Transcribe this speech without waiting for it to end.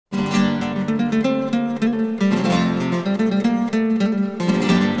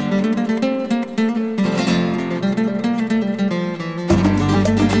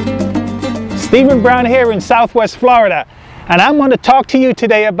Stephen Brown here in Southwest Florida, and I'm going to talk to you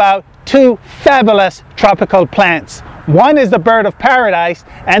today about two fabulous tropical plants. One is the bird of paradise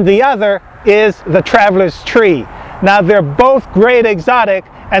and the other is the traveler's tree. Now they're both great exotic,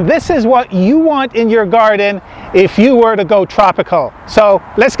 and this is what you want in your garden if you were to go tropical. So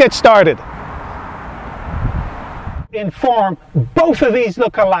let's get started. In form, both of these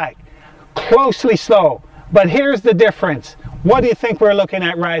look alike, closely so, but here's the difference. What do you think we're looking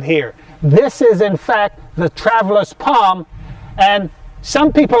at right here? This is in fact the traveler's palm, and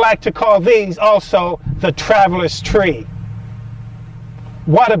some people like to call these also the traveler's tree.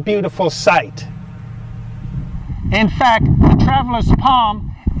 What a beautiful sight. In fact, the traveler's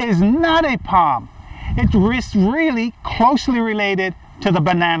palm is not a palm. It's really closely related to the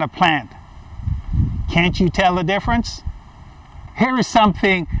banana plant. Can't you tell the difference? Here is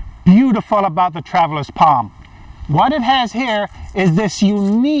something beautiful about the traveler's palm. What it has here is this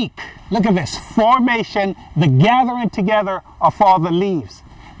unique, look at this, formation, the gathering together of all the leaves.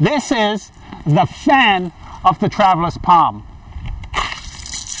 This is the fan of the traveler's palm.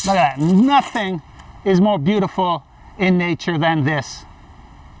 Look at that. Nothing is more beautiful in nature than this.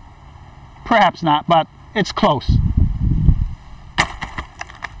 Perhaps not, but it's close.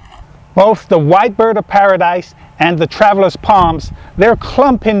 Both the white bird of paradise and the traveler's palms, they're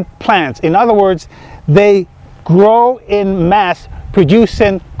clumping plants. In other words, they grow in mass,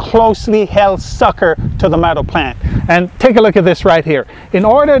 producing closely held sucker to the mother plant. And take a look at this right here. In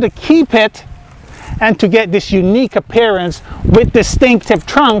order to keep it and to get this unique appearance with distinctive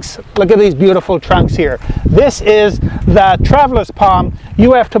trunks, look at these beautiful trunks here. This is the traveler's palm.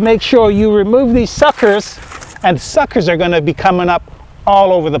 You have to make sure you remove these suckers, and suckers are going to be coming up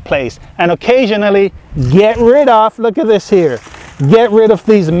all over the place. And occasionally get rid of, look at this here, get rid of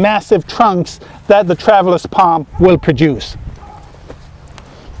these massive trunks that the traveler's palm will produce.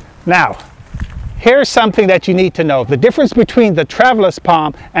 Now, here's something that you need to know. The difference between the traveler's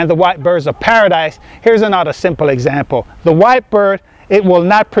palm and the white birds of paradise. Here's another simple example. The white bird, it will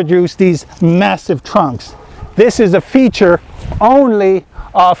not produce these massive trunks. This is a feature only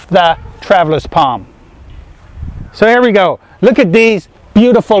of the traveler's palm. So here we go. Look at these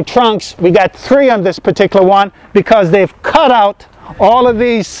beautiful trunks. We got 3 on this particular one because they've cut out all of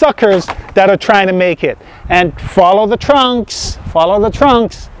these suckers that are trying to make it. And follow the trunks,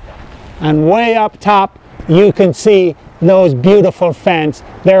 and way up top you can see those beautiful fans.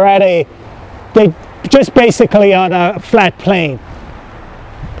 They're just basically on a flat plane.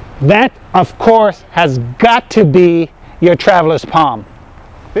 That of course has got to be your traveler's palm.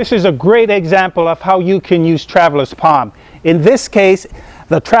 This is a great example of how you can use traveler's palm. In this case,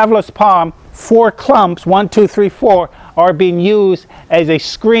 the traveler's palm, 4 clumps, 1, 2, 3, 4, are being used as a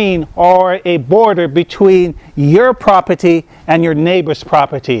screen or a border between your property and your neighbor's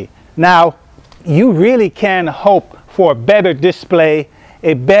property. Now, you really can hope for a better display,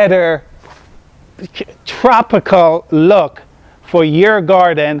 a better tropical look for your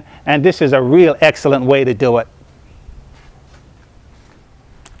garden, and this is a real excellent way to do it.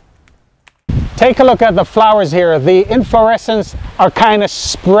 Take a look at the flowers here. The inflorescence are kind of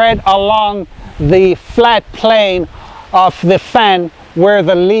spread along the flat plane of the fan where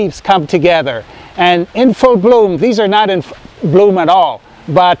the leaves come together. And in full bloom, these are not in bloom at all,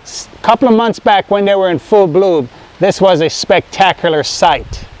 but a couple of months back when they were in full bloom, this was a spectacular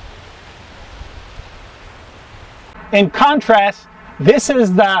sight. In contrast, this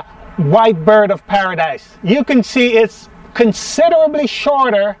is the white bird of paradise. You can see it's considerably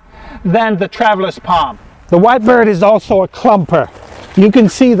shorter than the traveler's palm. The white bird is also a clumper. You can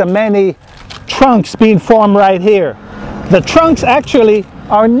see the many trunks being formed right here. The trunks actually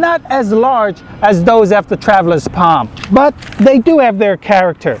are not as large as those of the traveler's palm, but they do have their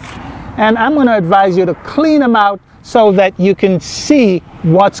character. And I'm going to advise you to clean them out so that you can see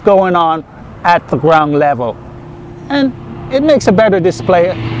what's going on at the ground level. And it makes a better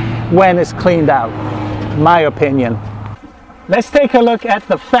display when it's cleaned out, in my opinion. Let's take a look at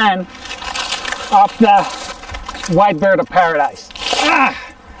the fan of the white bird of paradise.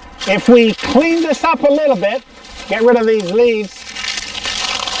 If we clean this up a little bit, get rid of these leaves,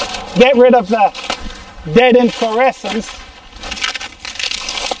 get rid of the dead inflorescence.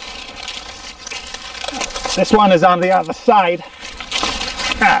 This one is on the other side.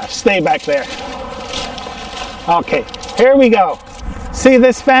 Stay back there. Okay, here we go. See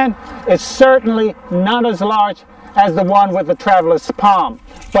this fan? It's certainly not as large as the one with the traveler's palm,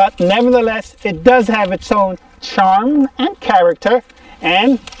 but nevertheless it does have its own charm and character,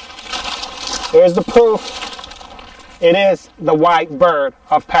 and here's the proof. It is the white bird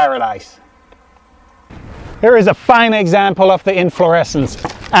of paradise. Here is a fine example of the inflorescence,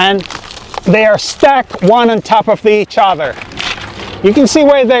 and they are stacked one on top of each other. You can see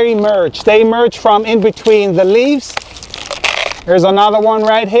where they emerge. They emerge from in between the leaves. There's another one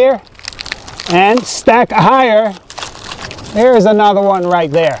right here. And stack higher, there's another one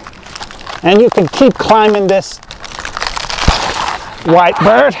right there. And you can keep climbing this white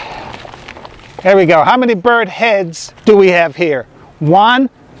bird. There we go. How many bird heads do we have here? 1,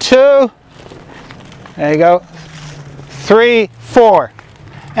 2, there you go, 3, 4.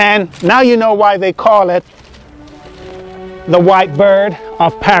 And now you know why they call it the white bird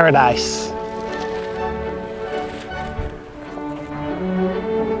of paradise.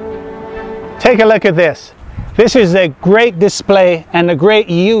 Take a look at this. This is a great display and a great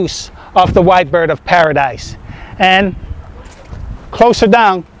use of the white bird of paradise. And closer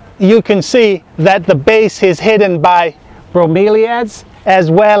down, you can see that the base is hidden by bromeliads as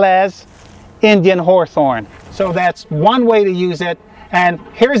well as Indian hawthorn. So that's one way to use it. And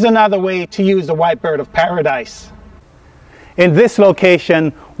here's another way to use the white bird of paradise. In this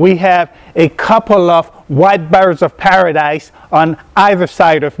location, we have a couple of white birds of paradise on either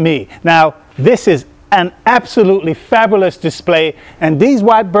side of me. Now, this is an absolutely fabulous display, and these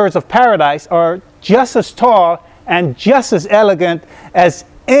white birds of paradise are just as tall and just as elegant as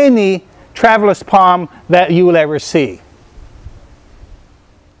any traveler's palm that you will ever see.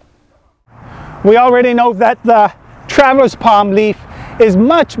 We already know that the traveler's palm leaf is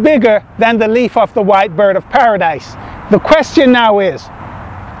much bigger than the leaf of the white bird of paradise. The question now is,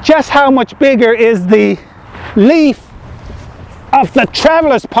 just how much bigger is the leaf of the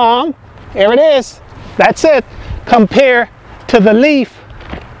traveler's palm? Here it is. That's it. Compare to the leaf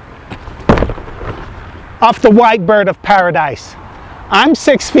of the white bird of paradise. I'm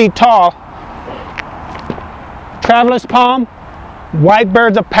 6 feet tall. Traveler's palm, white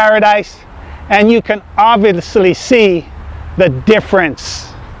birds of paradise, and you can obviously see the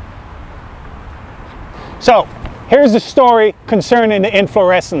difference. So here's the story concerning the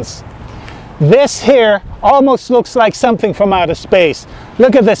inflorescence. This here almost looks like something from outer space.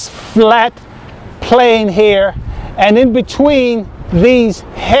 Look at this flat plane here, and in between these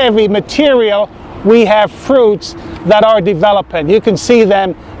heavy material we have fruits that are developing. You can see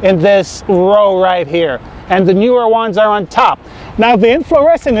them in this row right here, and the newer ones are on top. Now the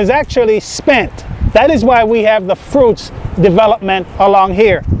inflorescence is actually spent. That is why we have the fruits development along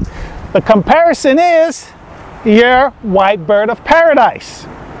here. The comparison is your white bird of paradise.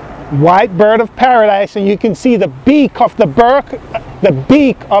 White bird of paradise, and you can see the beak of the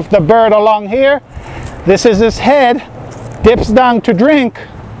bird along here. This is his head, dips down to drink,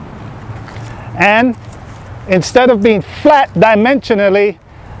 and instead of being flat dimensionally,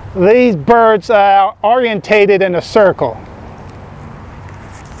 these birds are orientated in a circle.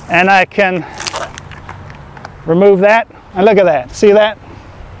 And I can remove that, and look at that, see that?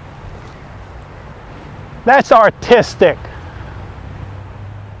 That's artistic.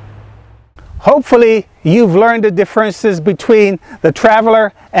 Hopefully you've learned the differences between the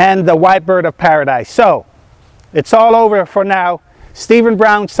traveler and the white bird of paradise. So it's all over for now. Stephen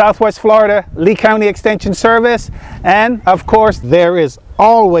Brown, Southwest Florida, Lee County Extension Service, and of course there is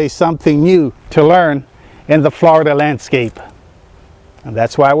always something new to learn in the Florida landscape. And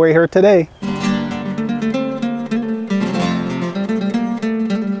that's why we're here today.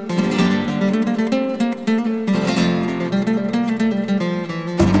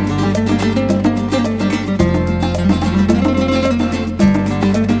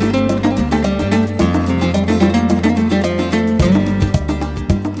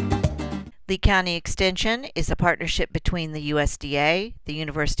 Lee County Extension is a partnership between the USDA, the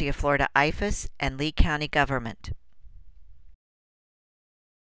University of Florida IFAS, and Lee County government.